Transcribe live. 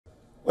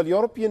While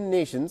European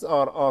nations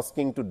are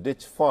asking to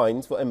ditch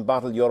fines for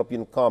embattled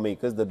European car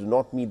makers that do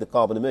not meet the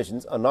carbon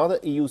emissions, another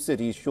EU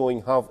city is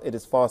showing how it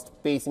is fast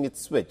pacing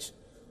its switch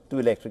to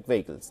electric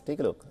vehicles.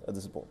 Take a look at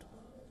this report.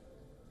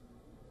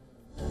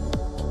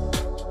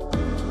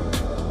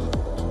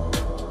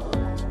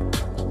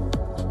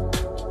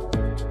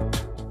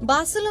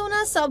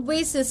 Barcelona's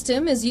subway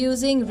system is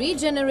using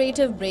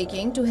regenerative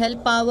braking to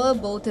help power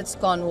both its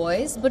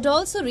convoys but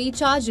also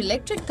recharge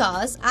electric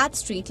cars at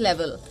street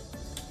level.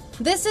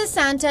 This is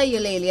Santa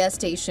Eulalia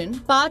station,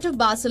 part of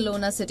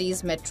Barcelona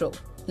city's metro,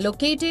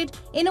 located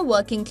in a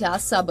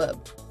working-class suburb.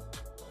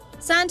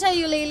 Santa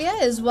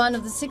Eulalia is one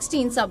of the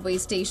 16 subway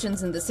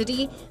stations in the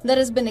city that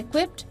has been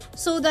equipped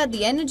so that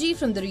the energy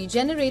from the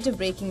regenerative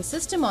braking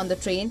system on the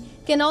train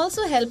can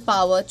also help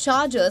power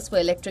chargers for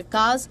electric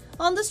cars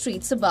on the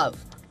streets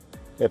above.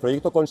 El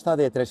proyecto consta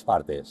de tres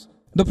partes.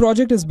 The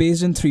project is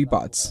based in three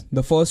parts.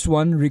 The first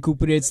one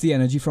recuperates the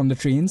energy from the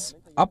trains.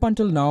 Up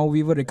until now,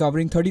 we were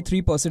recovering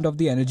 33% of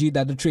the energy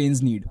that the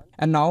trains need.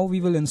 And now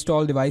we will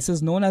install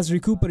devices known as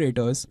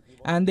recuperators,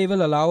 and they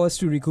will allow us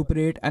to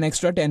recuperate an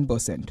extra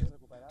 10%.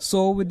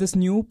 So with this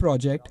new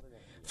project,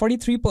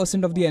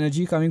 43% of the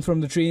energy coming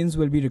from the trains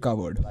will be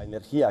recovered. La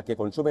energía que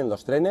consumen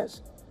los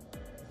trenes.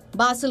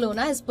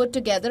 Barcelona has put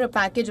together a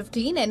package of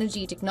clean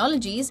energy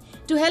technologies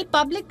to help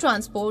public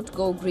transport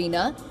go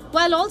greener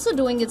while also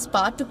doing its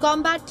part to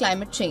combat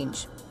climate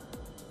change.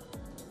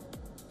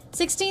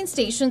 16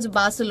 stations of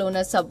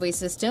Barcelona's subway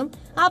system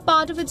are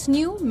part of its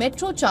new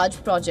Metro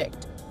Charge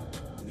project.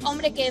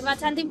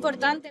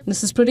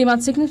 This is pretty much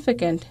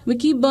significant. We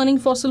keep burning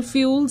fossil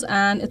fuels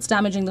and it's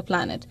damaging the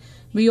planet.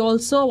 We all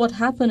saw what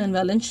happened in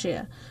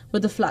Valencia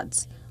with the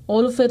floods.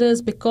 All of it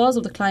is because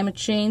of the climate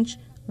change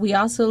we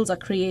ourselves are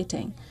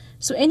creating.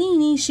 So any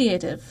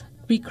initiative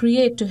we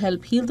create to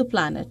help heal the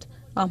planet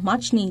are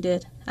much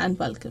needed and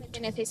welcomed.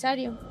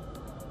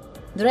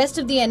 The rest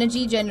of the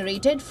energy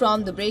generated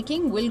from the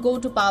braking will go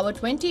to power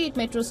 28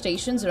 metro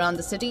stations around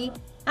the city,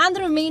 and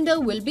the remainder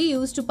will be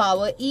used to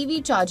power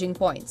EV charging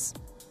points.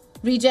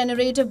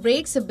 Regenerative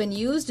brakes have been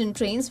used in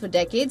trains for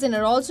decades and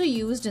are also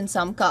used in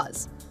some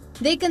cars.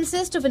 They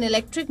consist of an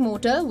electric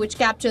motor which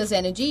captures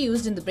energy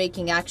used in the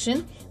braking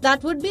action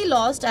that would be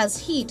lost as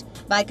heat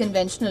by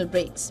conventional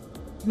brakes.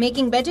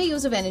 Making better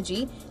use of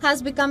energy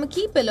has become a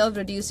key pillar of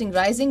reducing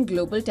rising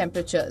global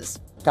temperatures.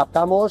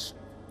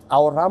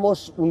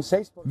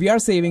 We are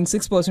saving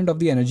 6% of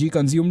the energy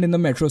consumed in the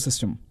metro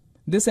system.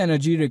 This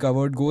energy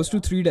recovered goes to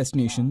 3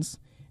 destinations,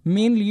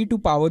 mainly to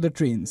power the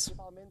trains.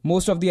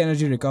 Most of the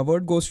energy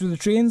recovered goes to the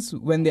trains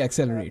when they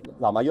accelerate.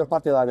 La mayor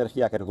parte de la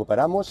energía que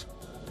recuperamos.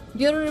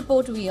 Bureau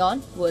Report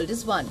WION World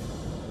is One.